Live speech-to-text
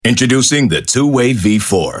Introducing the two-way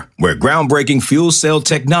V4, where groundbreaking fuel cell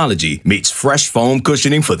technology meets fresh foam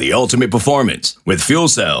cushioning for the ultimate performance. With fuel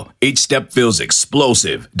cell, each step feels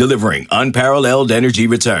explosive, delivering unparalleled energy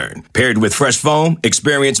return. Paired with fresh foam,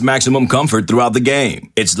 experience maximum comfort throughout the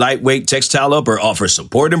game. Its lightweight textile upper offers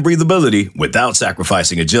support and breathability without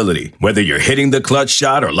sacrificing agility. Whether you're hitting the clutch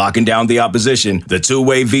shot or locking down the opposition, the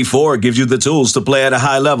two-way V4 gives you the tools to play at a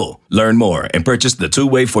high level. Learn more and purchase the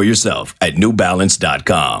two-way for yourself at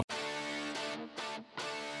newbalance.com.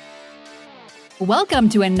 Welcome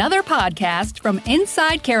to another podcast from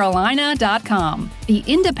InsideCarolina.com, the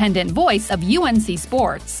independent voice of UNC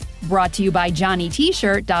sports. Brought to you by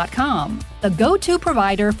JohnnyT-shirt.com, the go-to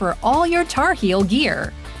provider for all your Tar Heel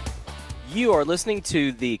gear. You are listening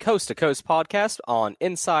to the Coast to Coast podcast on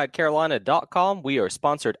InsideCarolina.com. We are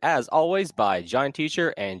sponsored, as always, by Johnny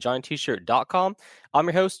T-shirt and JohnnyT-shirt.com. I'm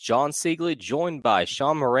your host, Jon Seiglie, joined by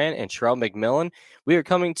Moran and Sherrell McMillan. We are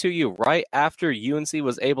coming to you right after UNC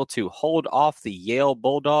was able to hold off the Yale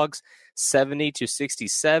Bulldogs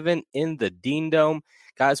 70-67 in the Dean Dome.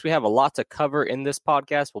 Guys, we have a lot to cover in this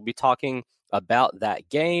podcast. We'll be talking about that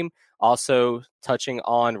game, also touching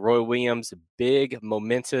on Roy Williams' big,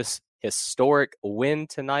 momentous, historic win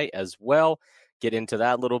tonight as well. Get into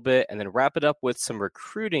that a little bit and then wrap it up with some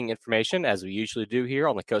recruiting information, as we usually do here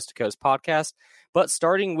on the Coast to Coast podcast. But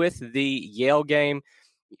starting with the Yale game,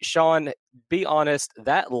 Sean, be honest,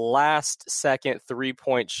 that last second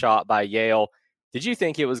 3-point shot by Yale, did you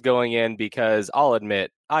think it was going in? Because I'll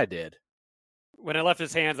admit, I did. When it left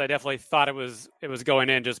his hands, I definitely thought it was going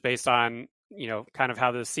in, just based on, kind of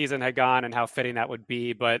how the season had gone and how fitting that would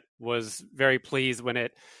be, but was very pleased when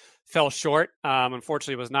it fell short.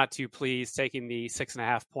 Unfortunately, was not too pleased taking the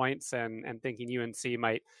 6.5 points and thinking UNC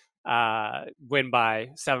might win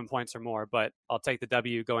by 7 points or more. But I'll take the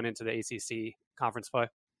W going into the ACC conference play.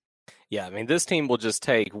 Yeah, I mean, this team will just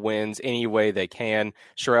take wins any way they can.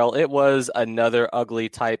 Sherrell, it was another ugly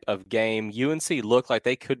type of game. UNC looked like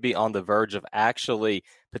they could be on the verge of actually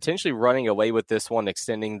potentially running away with this one,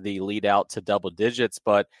 extending the lead out to double digits.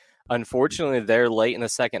 But unfortunately, they're late in the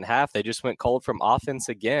second half. They just went cold from offense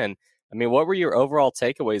again. I mean, what were your overall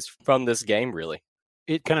takeaways from this game, really?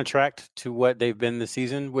 It kind of tracked to what they've been this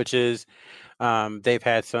season, which is they've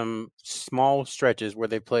had some small stretches where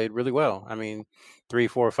they played really well. I mean, 3,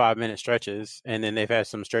 4, 5 minute stretches. And then they've had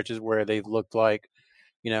some stretches where they've looked like,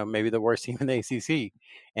 maybe the worst team in the ACC.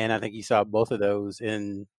 And I think you saw both of those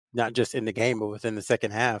in not just in the game, but within the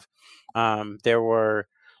second half. There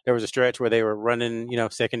was a stretch where they were running,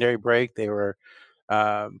 secondary break. They were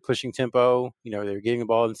pushing tempo. They were getting the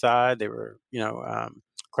ball inside. They were,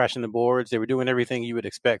 crashing the boards. They were doing everything you would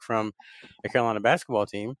expect from a Carolina basketball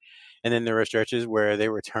team. And then there were stretches where they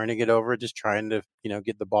were turning it over, just trying to,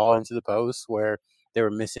 get the ball into the post, where they were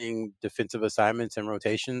missing defensive assignments and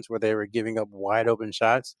rotations, where they were giving up wide open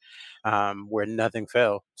shots, where nothing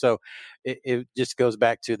fell. So it just goes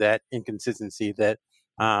back to that inconsistency that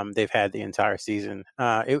they've had the entire season.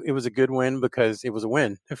 It was a good win because it was a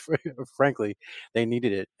win. Frankly, they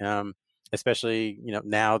needed it, especially,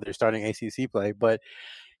 now they're starting ACC play. But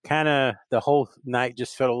kind of the whole night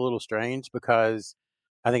just felt a little strange because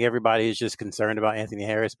I think everybody is just concerned about Anthony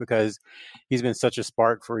Harris because he's been such a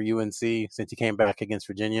spark for UNC since he came back against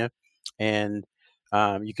Virginia. And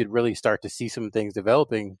you could really start to see some things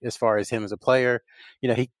developing as far as him as a player.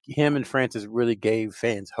 Him and Francis really gave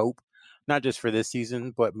fans hope, not just for this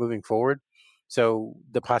season, but moving forward. So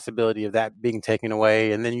the possibility of that being taken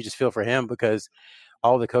away, and then you just feel for him because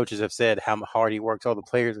all the coaches have said how hard he works. All the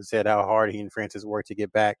players have said how hard he and Francis worked to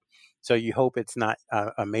get back. So you hope it's not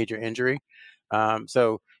a major injury.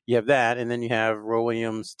 So you have that, and then you have Roy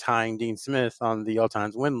Williams tying Dean Smith on the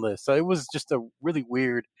all-time win list. So it was just a really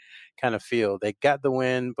weird kind of feel. They got the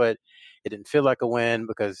win, but it didn't feel like a win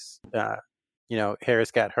because, Harris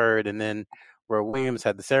got hurt, and then Roy Williams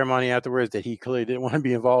had the ceremony afterwards that he clearly didn't want to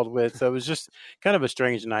be involved with. So it was just kind of a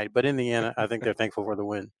strange night. But in the end, I think they're thankful for the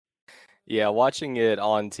win. Yeah, watching it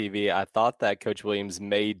on TV, I thought that Coach Williams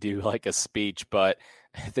may do like a speech, but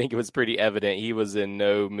I think it was pretty evident he was in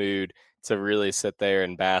no mood to really sit there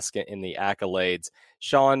and bask in the accolades.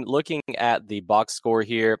 Sean, looking at the box score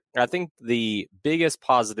here, I think the biggest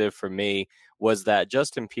positive for me was that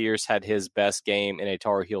Justin Pierce had his best game in a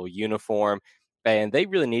Tar Heel uniform, and they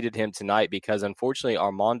really needed him tonight because, unfortunately,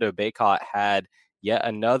 Armando Bacot had yet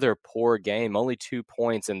another poor game, only 2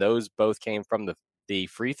 points, and those both came from the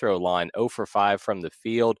free throw line, 0 for 5 from the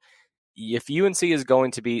field. If UNC is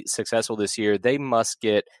going to be successful this year, they must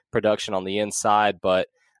get production on the inside, but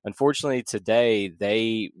unfortunately today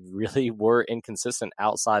they really were inconsistent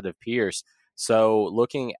outside of Pierce. So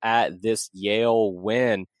looking at this Yale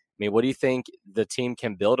win, I mean, what do you think the team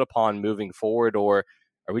can build upon moving forward, or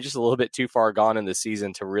are we just a little bit too far gone in the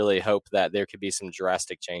season to really hope that there could be some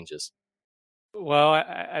drastic changes? Well,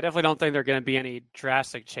 I definitely don't think there are going to be any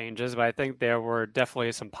drastic changes, but I think there were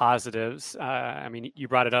definitely some positives. I mean, you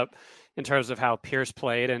brought it up in terms of how Pierce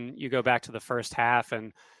played, and you go back to the first half,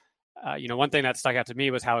 and one thing that stuck out to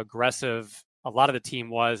me was how aggressive a lot of the team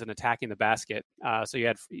was in attacking the basket. So you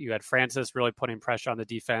had Francis really putting pressure on the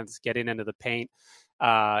defense, getting into the paint.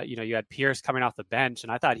 You had Pierce coming off the bench,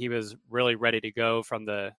 and I thought he was really ready to go from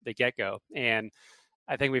the get-go. And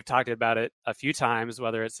I think we've talked about it a few times,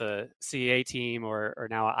 whether it's a CAA team or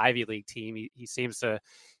now an Ivy League team. He seems to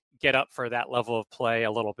get up for that level of play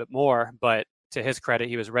a little bit more, but to his credit,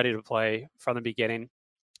 he was ready to play from the beginning.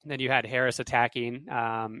 And then you had Harris attacking,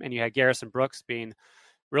 and you had Garrison Brooks being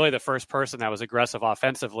really the first person that was aggressive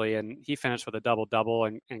offensively, and he finished with a double-double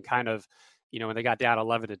and kind of, when they got down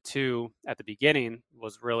 11-2 at the beginning,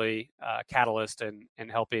 was really a catalyst in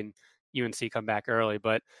helping UNC come back early.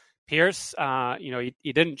 But Pierce, he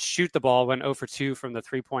didn't shoot the ball, went 0 for 2 from the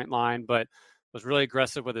three-point line, but was really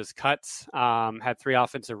aggressive with his cuts, had 3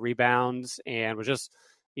 offensive rebounds, and was just,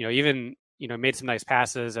 made some nice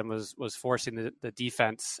passes and was forcing the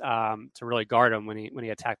defense to really guard him when he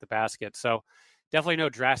attacked the basket. So definitely no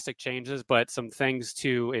drastic changes, but some things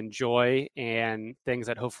to enjoy and things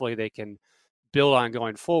that hopefully they can build on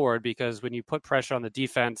going forward, because when you put pressure on the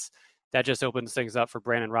defense, that just opens things up for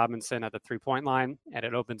Brandon Robinson at the three-point line, and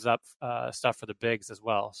it opens up stuff for the bigs as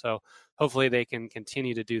well. So hopefully they can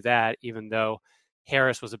continue to do that, even though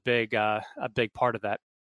Harris was a big part of that.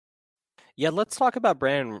 Yeah, let's talk about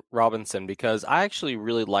Brandon Robinson, because I actually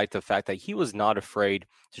really like the fact that he was not afraid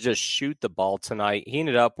to just shoot the ball tonight. He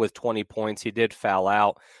ended up with 20 points. He did foul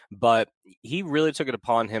out, but he really took it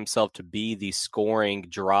upon himself to be the scoring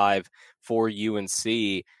drive for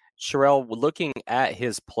UNC. Sherrell, looking at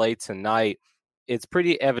his play tonight, it's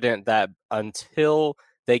pretty evident that until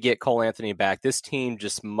they get Cole Anthony back, this team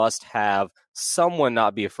just must have someone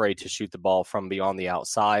not be afraid to shoot the ball from beyond the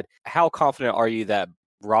outside. How confident are you that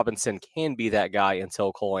Robinson can be that guy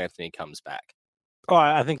until Cole Anthony comes back? Oh,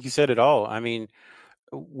 I think you said it all. I mean,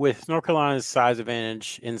 with North Carolina's size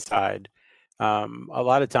advantage inside, a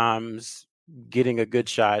lot of times getting a good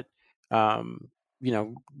shot,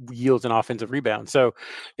 yields an offensive rebound. So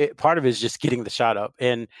part of it is just getting the shot up.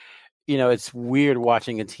 And, it's weird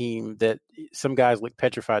watching a team that some guys look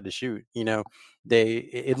petrified to shoot.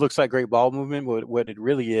 It looks like great ball movement. What it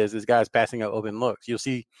really is guys passing out open looks. You'll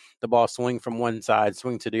see the ball swing from one side,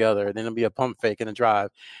 swing to the other. Then it'll be a pump fake and a drive.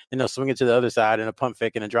 Then they'll swing it to the other side and a pump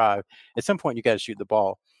fake and a drive. At some point, you got to shoot the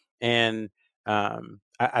ball. And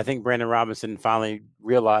I think Brandon Robinson finally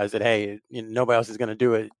realized that, hey, nobody else is going to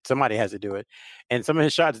do it. Somebody has to do it. And some of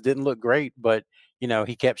his shots didn't look great, but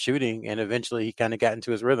he kept shooting, and eventually he kind of got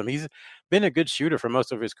into his rhythm. He's been a good shooter for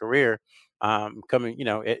most of his career,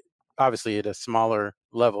 obviously at a smaller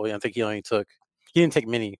level. I think he didn't take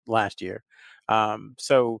many last year.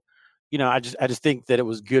 So I just think that it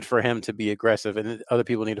was good for him to be aggressive, and other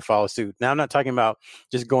people need to follow suit. Now, I'm not talking about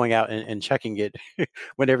just going out and checking it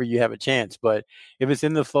whenever you have a chance, but if it's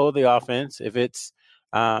in the flow of the offense, if it's,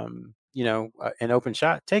 an open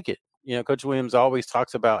shot, take it. Coach Williams always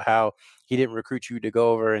talks about how he didn't recruit you to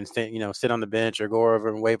go over and sit on the bench or go over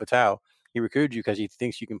and wave a towel. He recruited you because he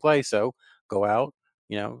thinks you can play. So go out,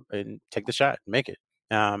 and take the shot, and make it.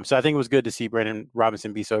 So I think it was good to see Brandon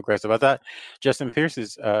Robinson be so aggressive. I thought Justin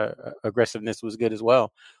Pierce's aggressiveness was good as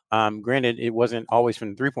well. Granted, it wasn't always from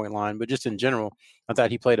the three-point line, but just in general, I thought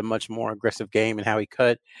he played a much more aggressive game in how he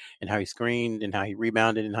cut and how he screened and how he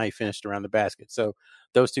rebounded and how he finished around the basket. So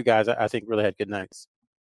those two guys, I think, really had good nights.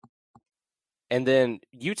 And then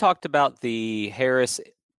you talked about the Harris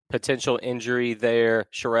potential injury there,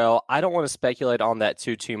 Sherrell. I don't want to speculate on that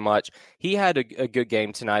too much. He had a good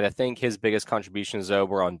game tonight. I think his biggest contributions, though,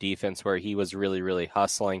 were on defense, where he was really, really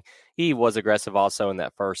hustling. He was aggressive also in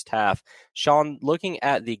that first half. Sean, looking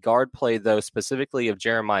at the guard play, though, specifically of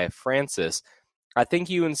Jeremiah Francis, I think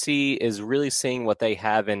UNC is really seeing what they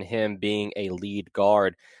have in him being a lead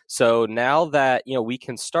guard. So now that, we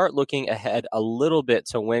can start looking ahead a little bit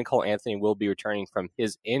to when Cole Anthony will be returning from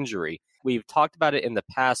his injury. We've talked about it in the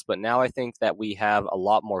past, but now I think that we have a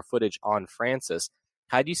lot more footage on Francis.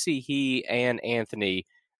 How do you see he and Anthony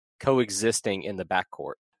coexisting in the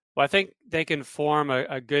backcourt? Well, I think they can form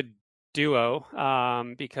a good duo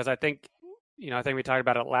because I think we talked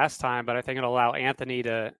about it last time, but I think it'll allow Anthony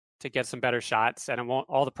to get some better shots, and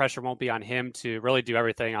all the pressure won't be on him to really do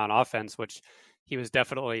everything on offense, which he was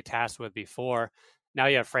definitely tasked with before. Now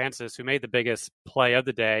you have Francis, who made the biggest play of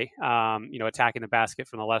the day, attacking the basket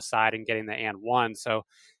from the left side and getting the and one. So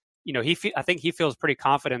I think he feels pretty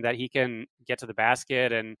confident that he can get to the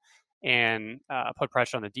basket and put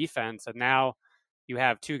pressure on the defense. And now you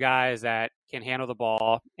have two guys that can handle the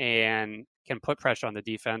ball and can put pressure on the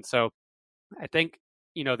defense. So I think,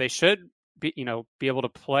 they should be able to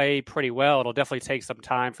play pretty well. It'll definitely take some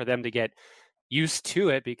time for them to get used to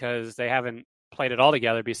it because they haven't played it all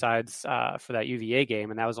together besides for that UVA game.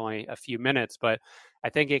 And that was only a few minutes, but I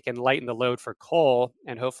think it can lighten the load for Cole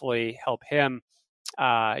and hopefully help him,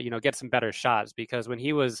 get some better shots, because when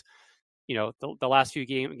he was, the last few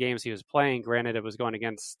games he was playing, granted it was going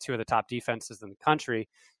against two of the top defenses in the country,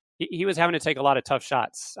 he was having to take a lot of tough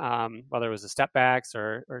shots, whether it was the step backs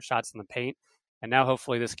or shots in the paint. And now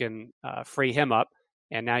hopefully this can free him up.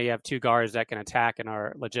 And now you have two guards that can attack and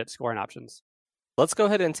are legit scoring options. Let's go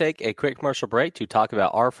ahead and take a quick commercial break to talk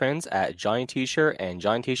about our friends at Johnny T-Shirt and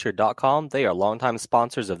JohnnyT-Shirt.com. They are longtime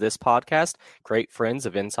sponsors of this podcast, great friends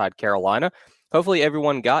of Inside Carolina. Hopefully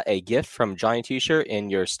everyone got a gift from Johnny T-Shirt in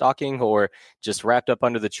your stocking or just wrapped up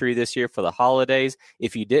under the tree this year for the holidays.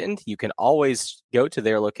 If you didn't, you can always go to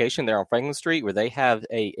their location there on Franklin Street, where they have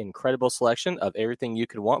an incredible selection of everything you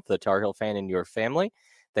could want for the Tar Heel fan in your family.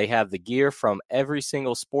 They have the gear from every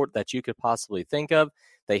single sport that you could possibly think of.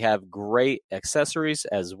 They have great accessories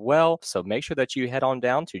as well. So make sure that you head on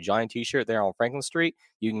down to Johnny T-Shirt there on Franklin Street.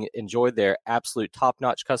 You can enjoy their absolute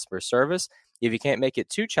top-notch customer service. If you can't make it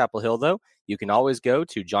to Chapel Hill, though, you can always go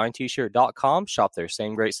to JohnnyT-Shirt.com, shop their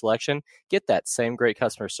same great selection, get that same great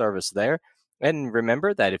customer service there. And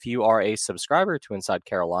remember that if you are a subscriber to Inside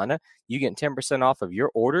Carolina, you get 10% off of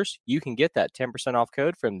your orders. You can get that 10% off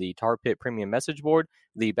code from the Tar Pit Premium Message Board,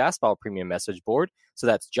 the Basketball Premium Message Board. So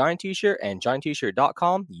that's Johnny T-Shirt and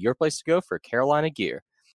JohnnyT-Shirt.com, your place to go for Carolina gear.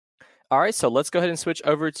 All right, so let's go ahead and switch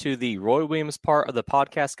over to the Roy Williams part of the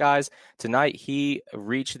podcast, guys. Tonight, he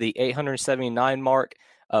reached the 879 mark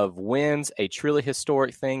of wins, a truly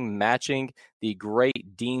historic thing, matching the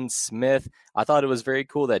great Dean Smith. I thought it was very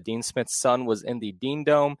cool that Dean Smith's son was in the Dean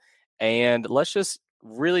Dome. And let's just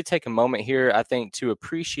really take a moment here, I think, to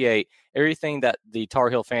appreciate everything that the Tar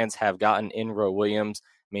Heel fans have gotten in Roy Williams.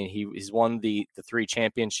 I mean, he's won the 3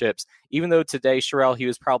 championships. Even though today, Sherrell, he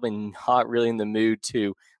was probably not really in the mood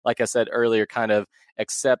to, like I said earlier, kind of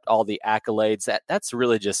accept all the accolades. That's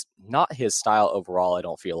really just not his style overall, I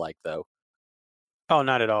don't feel like, though. Oh,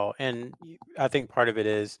 not at all. And I think part of it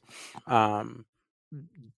is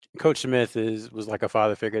Coach Smith was like a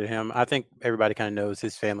father figure to him. I think everybody kind of knows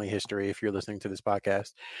his family history if you're listening to this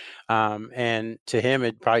podcast. And to him,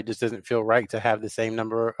 it probably just doesn't feel right to have the same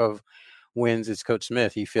number of wins as Coach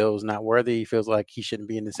Smith. He feels not worthy. He feels like he shouldn't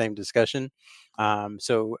be in the same discussion.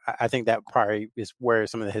 So I think that probably is where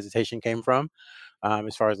some of the hesitation came from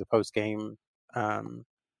as far as the post-game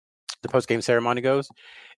ceremony goes.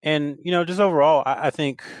 And, just overall, I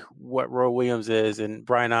think what Roy Williams is, and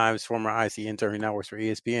Brian Ives, former IC intern who now works for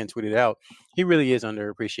ESPN, tweeted out, he really is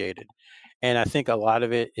underappreciated. And I think a lot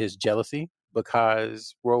of it is jealousy,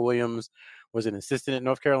 because Roy Williams was an assistant at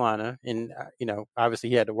North Carolina. And, obviously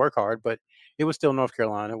he had to work hard, but it was still North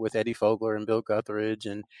Carolina with Eddie Fogler and Bill Guthridge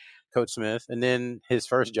and Coach Smith. And then his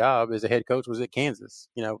first job as a head coach was at Kansas,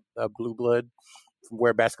 a blue blood,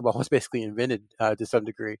 where basketball was basically invented to some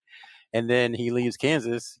degree. And then he leaves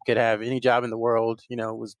Kansas, could have any job in the world,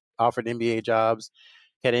 was offered NBA jobs,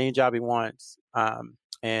 had any job he wants,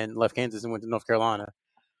 and left Kansas and went to North Carolina,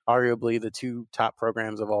 arguably the 2 top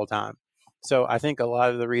programs of all time. So I think a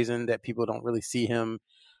lot of the reason that people don't really see him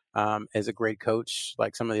as a great coach,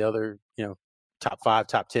 like some of the other, top 5,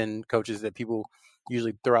 top 10 coaches that people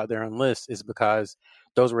usually throw out there on lists, is because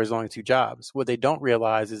those were his only 2 jobs. What they don't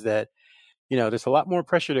realize is that, there's a lot more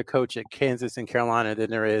pressure to coach at Kansas and Carolina than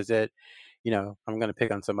there is at, I'm going to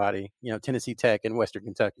pick on somebody, Tennessee Tech and Western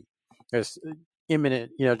Kentucky. There's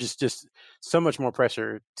imminent, just so much more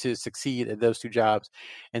pressure to succeed at those 2 jobs,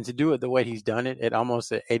 and to do it the way he's done it at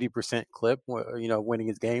almost an 80% clip, winning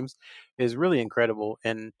his games, is really incredible.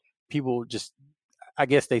 And people just, I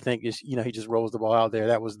guess they think he just rolls the ball out there.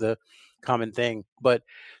 That was the common thing. But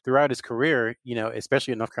throughout his career,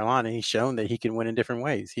 especially in North Carolina, he's shown that he can win in different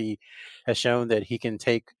ways. He has shown that he can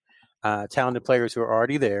take talented players who are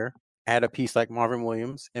already there, add a piece like Marvin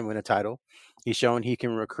Williams, and win a title. He's shown he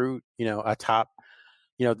can recruit,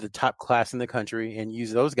 the top class in the country, and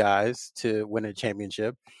use those guys to win a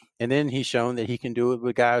championship. And then he's shown that he can do it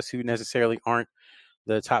with guys who necessarily aren't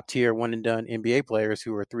the top tier one and done NBA players,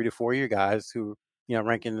 who are 3 to 4 year guys who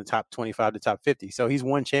rank in the top 25 to top 50. So he's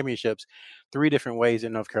won championships 3 different ways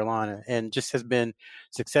in North Carolina, and just has been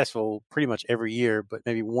successful pretty much every year, but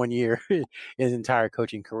maybe 1 year in his entire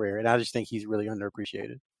coaching career. And I just think he's really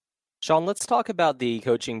underappreciated. Sean, let's talk about the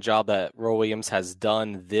coaching job that Roy Williams has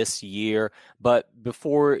done this year. But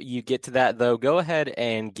before you get to that, though, go ahead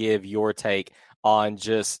and give your take on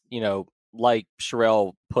just, like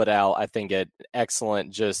Sherrell put out, I think an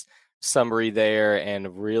excellent just summary there.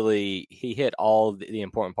 And really, he hit all the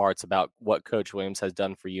important parts about what Coach Williams has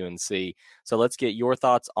done for UNC. So let's get your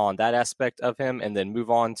thoughts on that aspect of him and then move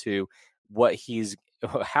on to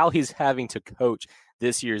how he's having to coach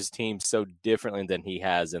this year's team so differently than he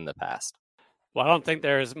has in the past. Well, I don't think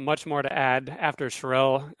there's much more to add after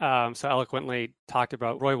Sherrell so eloquently talked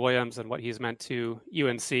about Roy Williams and what he's meant to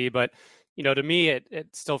UNC. But, to me, it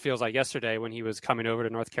still feels like yesterday when he was coming over to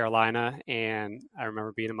North Carolina. And I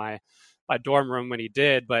remember being in my dorm room when he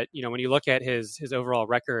did. But, when you look at his overall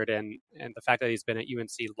record and the fact that he's been at UNC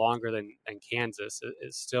longer than Kansas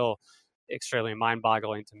is still extremely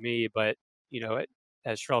mind-boggling to me. But,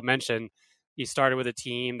 as Sherrell mentioned, he started with a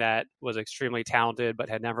team that was extremely talented but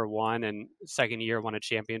had never won, and second year won a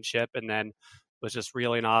championship, and then was just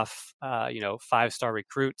reeling off, 5-star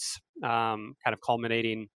recruits, kind of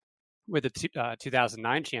culminating with the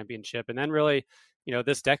 2009 championship. And then really,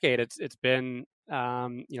 this decade, it's been,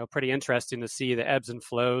 pretty interesting to see the ebbs and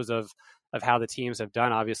flows of how the teams have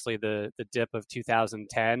done. Obviously, the dip of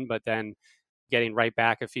 2010, but then getting right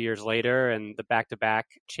back a few years later and the back-to-back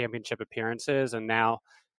championship appearances, and now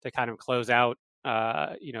to kind of close out,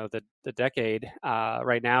 the decade.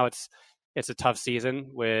 Right now, it's a tough season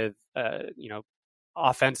with,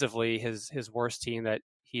 offensively his worst team that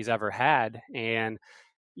he's ever had, and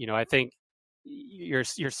I think you're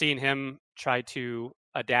seeing him try to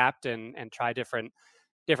adapt and try different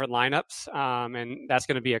lineups, and that's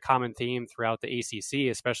going to be a common theme throughout the ACC,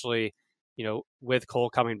 especially with Cole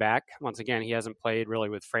coming back. Once again, he hasn't played really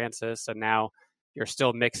with Francis, and now you're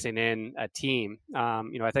still mixing in a team.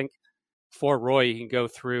 I think for Roy, you can go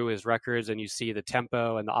through his records and you see the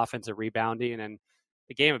tempo and the offensive rebounding, and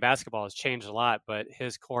the game of basketball has changed a lot, but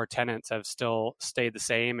his core tenets have still stayed the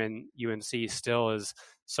same, and UNC still is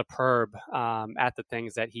superb at the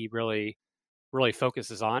things that he really, really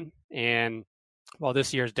focuses on. And while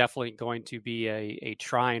this year is definitely going to be a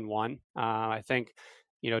trying one, I think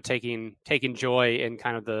taking joy in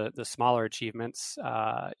kind of the smaller achievements,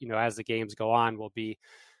 as the games go on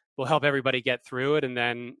will help everybody get through it. And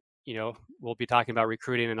then, we'll be talking about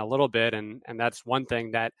recruiting in a little bit. And that's one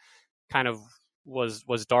thing that kind of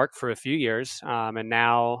was dark for a few years. And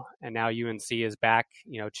now UNC is back,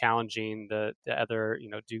 challenging the other,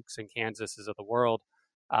 Dukes and Kansases of the world,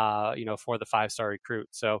 for the 5-star recruit.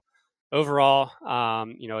 So overall,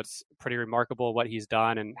 it's pretty remarkable what he's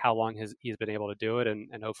done and how long he's been able to do it,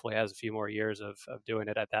 and hopefully has a few more years of doing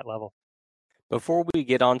it at that level. Before we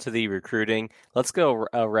get on to the recruiting, let's go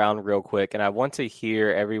around real quick, and I want to hear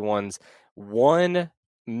everyone's one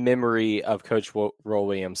memory of Coach Roy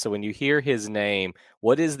Williams. So when you hear his name,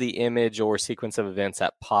 what is the image or sequence of events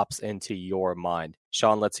that pops into your mind?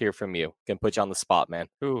 Sean, let's hear from you. Can put you on the spot, man.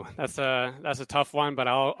 Ooh, that's a tough one, but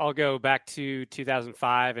I'll go back to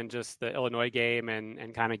 2005 and just the Illinois game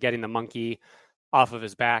and kind of getting the monkey off of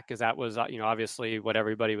his back, because that was obviously what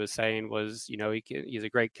everybody was saying was he's a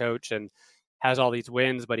great coach and has all these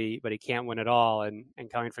wins, but he can't win it all. And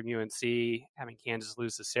coming from UNC, having Kansas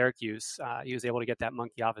lose to Syracuse, he was able to get that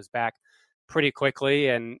monkey off his back pretty quickly.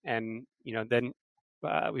 And then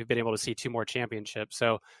we've been able to see 2 more championships.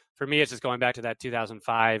 So for me, it's just going back to that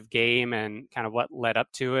 2005 game and kind of what led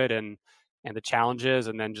up to it and the challenges,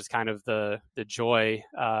 and then just kind of the joy,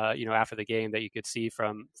 after the game that you could see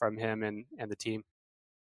from him and the team.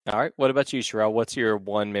 All right. What about you, Sherrell? What's your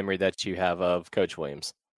one memory that you have of Coach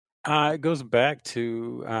Williams? It goes back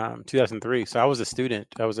to 2003. So I was a student.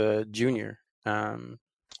 I was a junior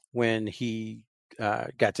when he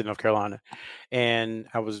got to North Carolina, and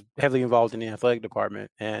I was heavily involved in the athletic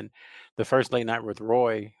department. And the first late night with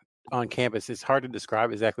Roy on campus, it's hard to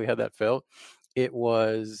describe exactly how that felt. It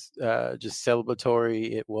was just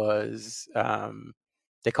celebratory. It was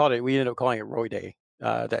we ended up calling it Roy Day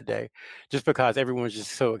that day, just because everyone was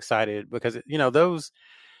just so excited, because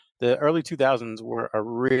the early 2000s were a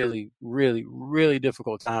really, really, really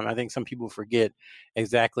difficult time. I think some people forget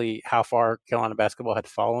exactly how far Carolina basketball had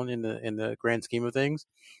fallen in the grand scheme of things.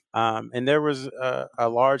 And there was a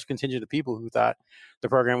large contingent of people who thought the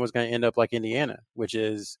program was going to end up like Indiana, which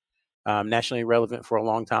is nationally relevant for a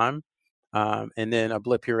long time, and then a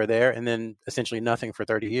blip here or there, and then essentially nothing for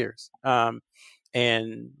 30 years.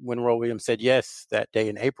 And when Roy Williams said yes that day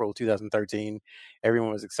in April 2013,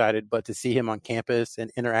 everyone was excited. But to see him on campus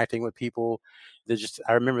and interacting with people,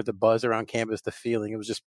 I remember the buzz around campus, the feeling, it was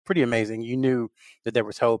just pretty amazing. You knew that there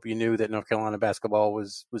was hope. You knew that North Carolina basketball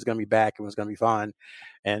was going to be back and was going to be fun.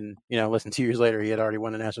 And, less than 2 years later, he had already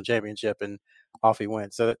won a national championship and off he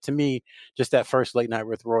went. So to me, just that first late night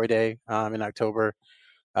with Roy Day in October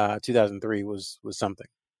 2003 was something.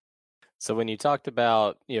 So when you talked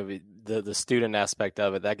about the student aspect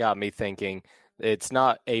of it, that got me thinking. It's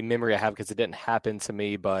not a memory I have because it didn't happen to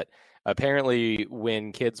me, but apparently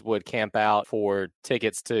when kids would camp out for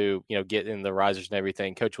tickets to get in the risers and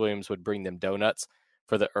everything, Coach Williams would bring them donuts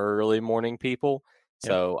for the early morning people.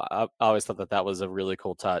 So I always thought that was a really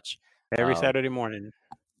cool touch. Every Saturday morning.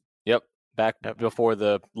 Yep, back before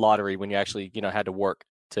the lottery when you actually had to work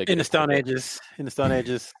to get in the Stone Ages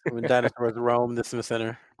when dinosaurs roamed the Smith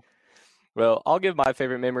Center. Well, I'll give my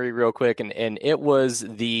favorite memory real quick, and it was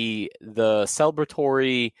the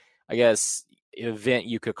celebratory, I guess, event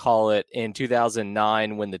you could call it in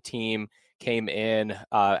 2009 when the team came in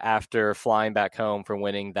after flying back home from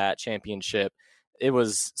winning that championship. It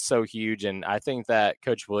was so huge, and I think that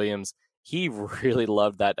Coach Williams, he really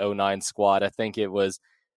loved that 09 squad. I think it was,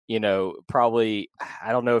 probably,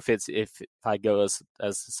 I don't know if I go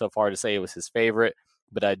as so far to say it was his favorite,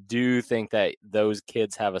 but I do think that those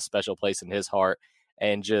kids have a special place in his heart.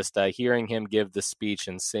 And just hearing him give the speech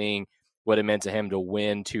and seeing what it meant to him to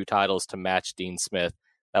win 2 titles to match Dean Smith,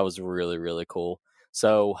 that was really, really cool.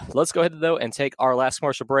 So let's go ahead, though, and take our last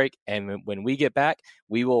commercial break. And when we get back,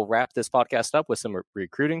 we will wrap this podcast up with some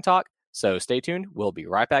recruiting talk. So stay tuned. We'll be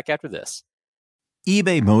right back after this.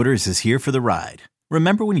 eBay Motors is here for the ride.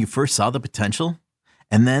 Remember when you first saw the potential?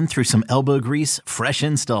 And then through some elbow grease, fresh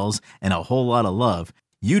installs, and a whole lot of love,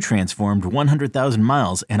 you transformed 100,000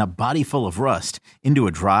 miles and a body full of rust into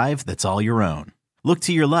a drive that's all your own. Look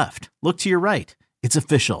to your left. Look to your right. It's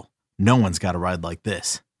official. No one's got a ride like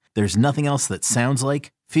this. There's nothing else that sounds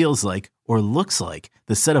like, feels like, or looks like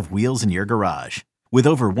the set of wheels in your garage. With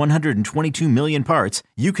over 122 million parts,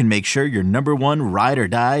 you can make sure your number one ride or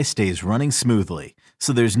die stays running smoothly.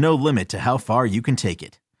 So there's no limit to how far you can take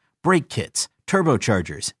it. Brake kits,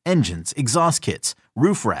 turbochargers, engines, exhaust kits,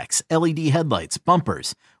 roof racks, LED headlights,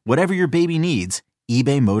 bumpers, whatever your baby needs,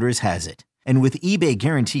 eBay Motors has it. And with eBay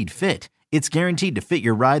Guaranteed Fit, it's guaranteed to fit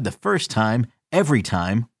your ride the first time, every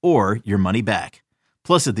time, or your money back.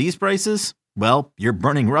 Plus at these prices, well, you're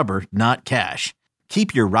burning rubber, not cash.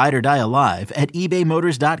 Keep your ride or die alive at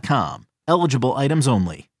ebaymotors.com. Eligible items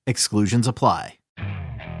only. Exclusions apply.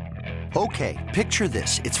 Okay, picture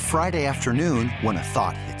this. It's Friday afternoon when a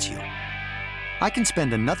thought hits you. I can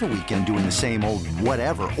spend another weekend doing the same old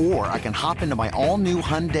whatever, or I can hop into my all-new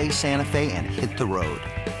Hyundai Santa Fe and hit the road.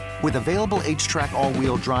 With available H-Track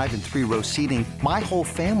all-wheel drive and 3-row seating, my whole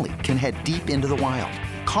family can head deep into the wild.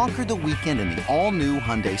 Conquer the weekend in the all-new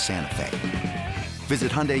Hyundai Santa Fe.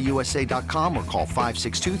 Visit HyundaiUSA.com or call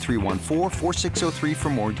 562-314-4603 for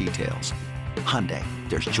more details. Hyundai,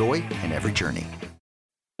 there's joy in every journey.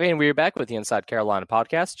 And we're back with the Inside Carolina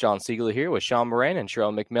podcast. Jon Seiglie here with Sean Moran and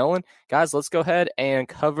Sherrell McMillan. Guys, let's go ahead and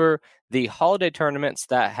cover the holiday tournaments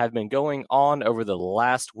that have been going on over the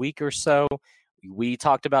last week or so. We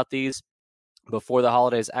talked about these before the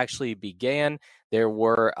holidays actually began. There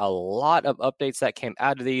were a lot of updates that came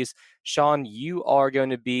out of these. Sean, you are going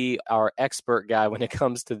to be our expert guy when it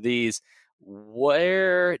comes to these.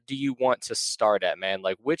 Where do you want to start at, man?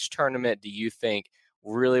 Like, which tournament do you think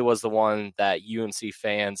really was the one that UNC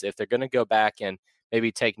fans, if they're going to go back and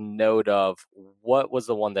maybe take note of, what was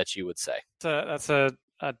the one that you would say? That's a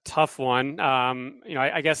tough one.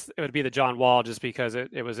 I guess it would be the John Wall, just because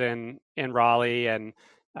it was in Raleigh, and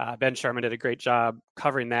Ben Sherman did a great job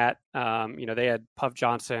covering that. They had Puff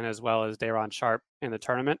Johnson as well as Day'Ron Sharpe in the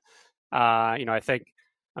tournament. I think,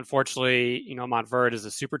 unfortunately, Montverde is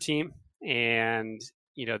a super team, and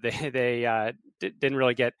they didn't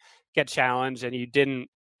really get challenged, and you didn't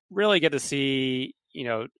really get to see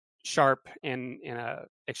Sharpe in a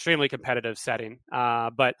extremely competitive setting.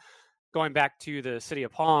 But going back to the City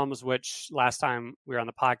of Palms, which last time we were on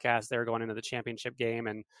the podcast, they were going into the championship game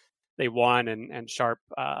and they won, and Sharpe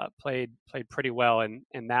played pretty well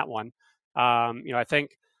in that one. I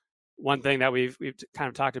think one thing that we've kind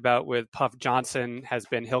of talked about with Puff Johnson has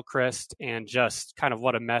been Hillcrest, and just kind of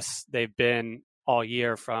what a mess they've been all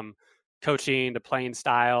year, from coaching to playing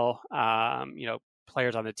style,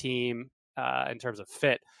 players on the team in terms of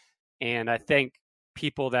fit. And I think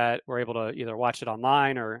people that were able to either watch it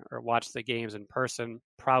online or watch the games in person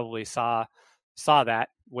probably saw that,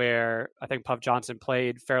 where I think Puff Johnson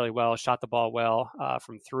played fairly well, shot the ball well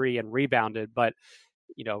from three, and rebounded. But,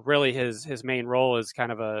 really his main role is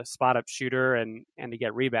kind of a spot up shooter and to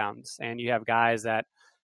get rebounds. And you have guys that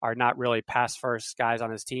are not really pass first guys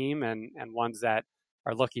on his team, and ones that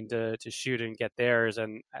are looking to shoot and get theirs.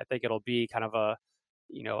 And I think it'll be kind of a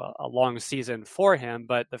long season for him.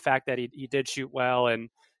 But the fact that he did shoot well and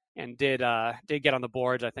did get on the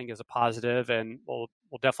boards, I think is a positive, and will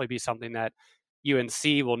definitely be something that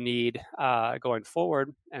UNC will need going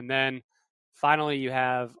forward. And then finally, you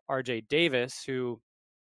have RJ Davis, who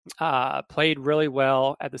played really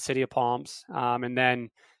well at the City of Palms, and then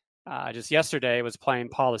just yesterday was playing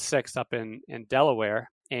Paul VI up in Delaware.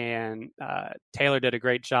 And Taylor did a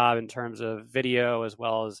great job in terms of video as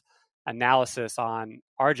well as analysis on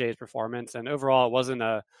RJ's performance. And overall, it wasn't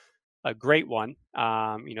a great one.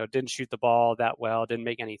 Didn't shoot the ball that well, didn't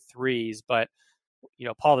make any threes. But,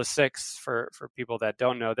 Paul VI, for people that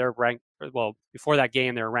don't know, they're ranked, well, before that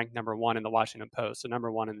game, they were ranked number 1 in the Washington Post, so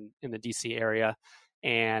number 1 in the DC area.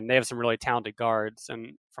 And they have some really talented guards.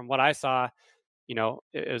 And from what I saw,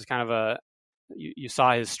 it was kind of you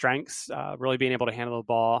saw his strengths, really being able to handle the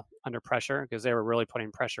ball under pressure, because they were really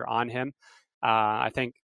putting pressure on him. I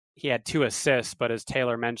think he had 2 assists, but as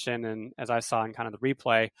Taylor mentioned, and as I saw in kind of the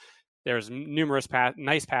replay, there's numerous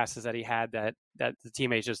nice passes that he had that the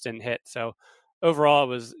teammates just didn't hit. So overall, it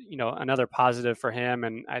was, another positive for him.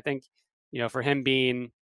 And I think, for him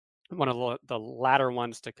being one of the latter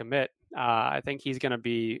ones to commit, I think he's going to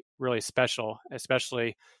be really special,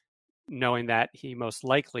 especially knowing that he most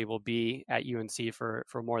likely will be at UNC for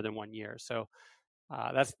more than 1 year. So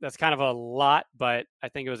that's kind of a lot, but I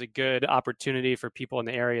think it was a good opportunity for people in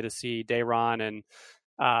the area to see Dayron and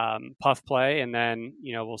Puff play. And then,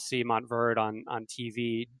 we'll see Montverde on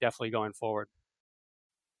TV definitely going forward.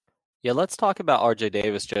 Yeah, let's talk about RJ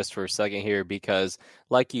Davis just for a second here, because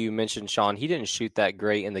like you mentioned, Sean, he didn't shoot that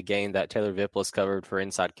great in the game that Taylor Viplis covered for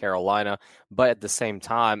Inside Carolina. But at the same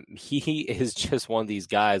time, he is just one of these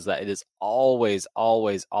guys that it is always,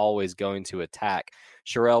 always, always going to attack.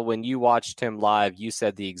 Sherrell, when you watched him live, you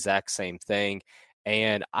said the exact same thing.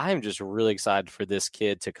 And I'm just really excited for this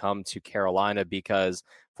kid to come to Carolina, because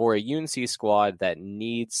for a UNC squad that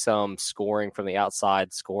needs some scoring from the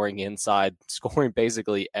outside, scoring inside, scoring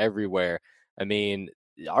basically everywhere, I mean,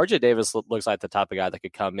 RJ Davis looks like the type of guy that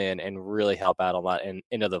could come in and really help out a lot and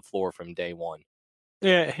into the floor from day one.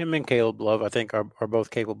 Yeah, him and Caleb Love, I think, are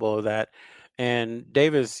both capable of that. And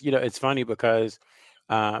Davis, it's funny because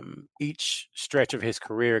each stretch of his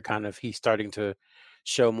career, he's starting to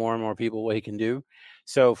show more and more people what he can do.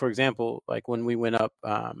 So, for example, like when we went up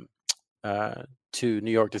to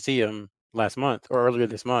New York to see him last month or earlier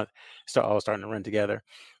this month, all starting to run together.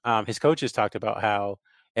 His coaches talked about how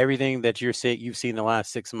everything that you've seen the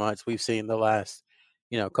last 6 months, we've seen the last,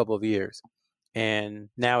 couple of years. And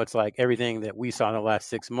now it's like everything that we saw in the last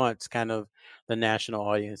 6 months, kind of the national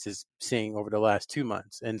audience is seeing over the last 2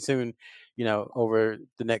 months. And soon, over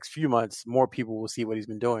the next few months, more people will see what he's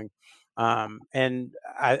been doing. And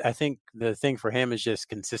I think the thing for him is just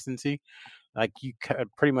consistency. Like you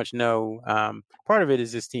pretty much know, part of it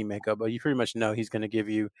is his team makeup, but you pretty much know he's going to give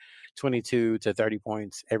you 22 to 30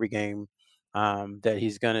 points every game, that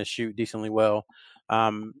he's going to shoot decently well.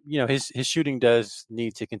 His shooting does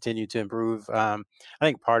need to continue to improve. I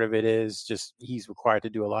think part of it is just he's required to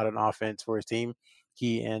do a lot on offense for his team.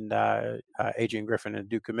 He and Adrian Griffin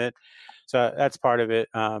do commit. So that's part of it.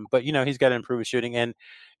 But, he's got to improve his shooting. And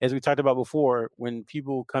as we talked about before, when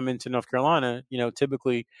people come into North Carolina,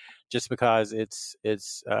 typically just because it's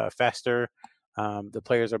faster, the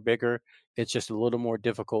players are bigger, it's just a little more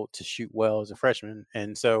difficult to shoot well as a freshman.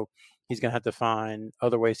 And so he's going to have to find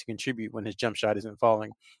other ways to contribute when his jump shot isn't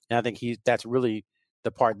falling. And I think that's really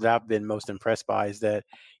the part that I've been most impressed by, is that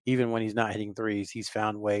even when he's not hitting threes, he's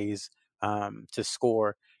found ways to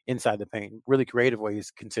score inside the paint, really creative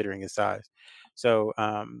ways considering his size. So,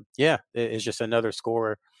 it's just another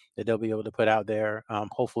scorer that they'll be able to put out there,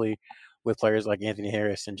 hopefully with players like Anthony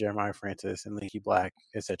Harris and Jeremiah Francis and Leaky Black,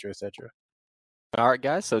 et cetera, et cetera. All right,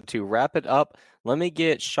 guys. So to wrap it up, let me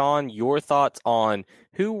get, Sean, your thoughts on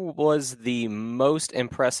who was the most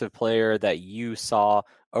impressive player that you saw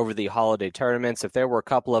over the holiday tournaments. If there were a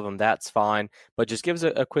couple of them, that's fine. But just give us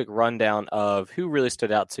a quick rundown of who really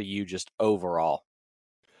stood out to you just overall.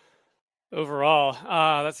 Overall,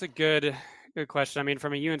 that's a good question. I mean,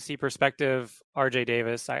 from a UNC perspective, RJ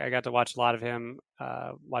Davis, I got to watch a lot of him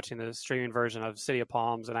watching the streaming version of City of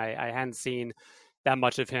Palms, and I hadn't seen that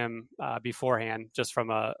much of him beforehand, just from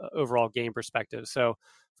a overall game perspective. So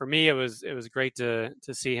for me, it was great to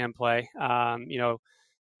see him play.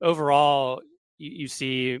 Overall, you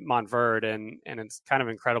see Montverde, and it's kind of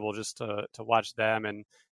incredible just to watch them. And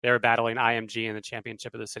they were battling IMG in the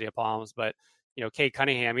championship of the City of Palms, but Cade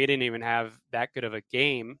Cunningham, he didn't even have that good of a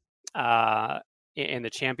game in the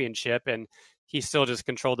championship, and he still just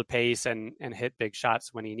controlled the pace and hit big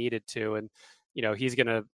shots when he needed to. And he's going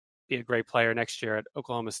to be a great player next year at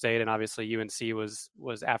Oklahoma State. And obviously UNC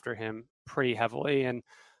was after him pretty heavily. And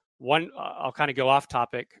I'll kind of go off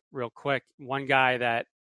topic real quick. One guy that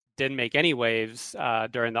didn't make any waves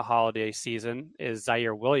during the holiday season is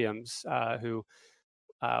Zaire Williams, who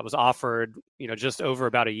was offered, just over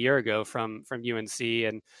about a year ago from UNC.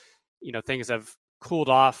 And, things have cooled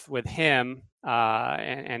off with him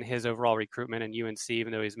and his overall recruitment in UNC,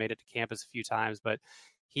 even though he's made it to campus a few times. But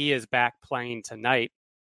he is back playing tonight,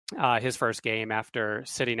 his first game after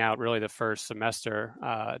sitting out really the first semester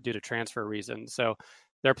due to transfer reasons. So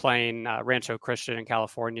they're playing Rancho Christian in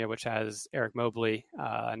California, which has Eric Mobley,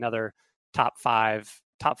 another top five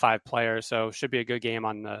player. So should be a good game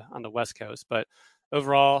on the West Coast. But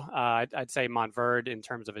overall, I'd say Montverde in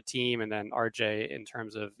terms of a team, and then RJ in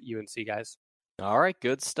terms of UNC guys. All right,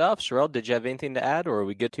 good stuff. Sherrell, did you have anything to add, or are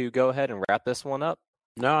we good to go ahead and wrap this one up?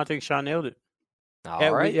 No, I think Sean nailed it.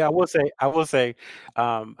 All right. I will say,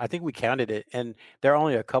 I think we counted it, and there are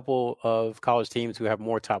only a couple of college teams who have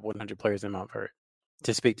more top 100 players than Montverde,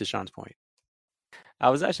 to speak to Sean's point. I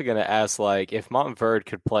was actually going to ask, if Montverde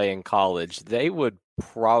could play in college, they would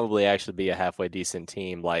probably actually be a halfway decent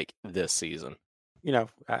team this season.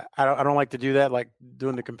 I don't like to do that,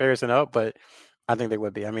 doing the comparison up, but I think they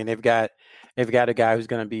would be. I mean, they've got a guy who's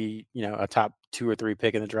going to be, a top 2 or 3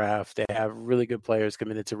 pick in the draft. They have really good players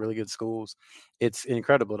committed to really good schools. It's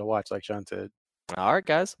incredible to watch, like Sean said. All right,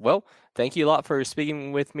 guys. Well, thank you a lot for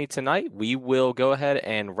speaking with me tonight. We will go ahead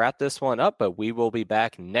and wrap this one up, but we will be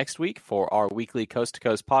back next week for our weekly Coast to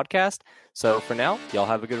Coast podcast. So for now, y'all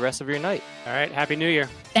have a good rest of your night. All right. Happy New Year.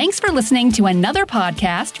 Thanks for listening to another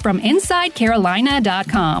podcast from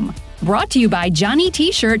InsideCarolina.com. Brought to you by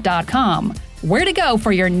JohnnyT-shirt.com. Where to go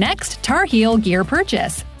for your next Tar Heel gear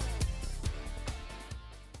purchase.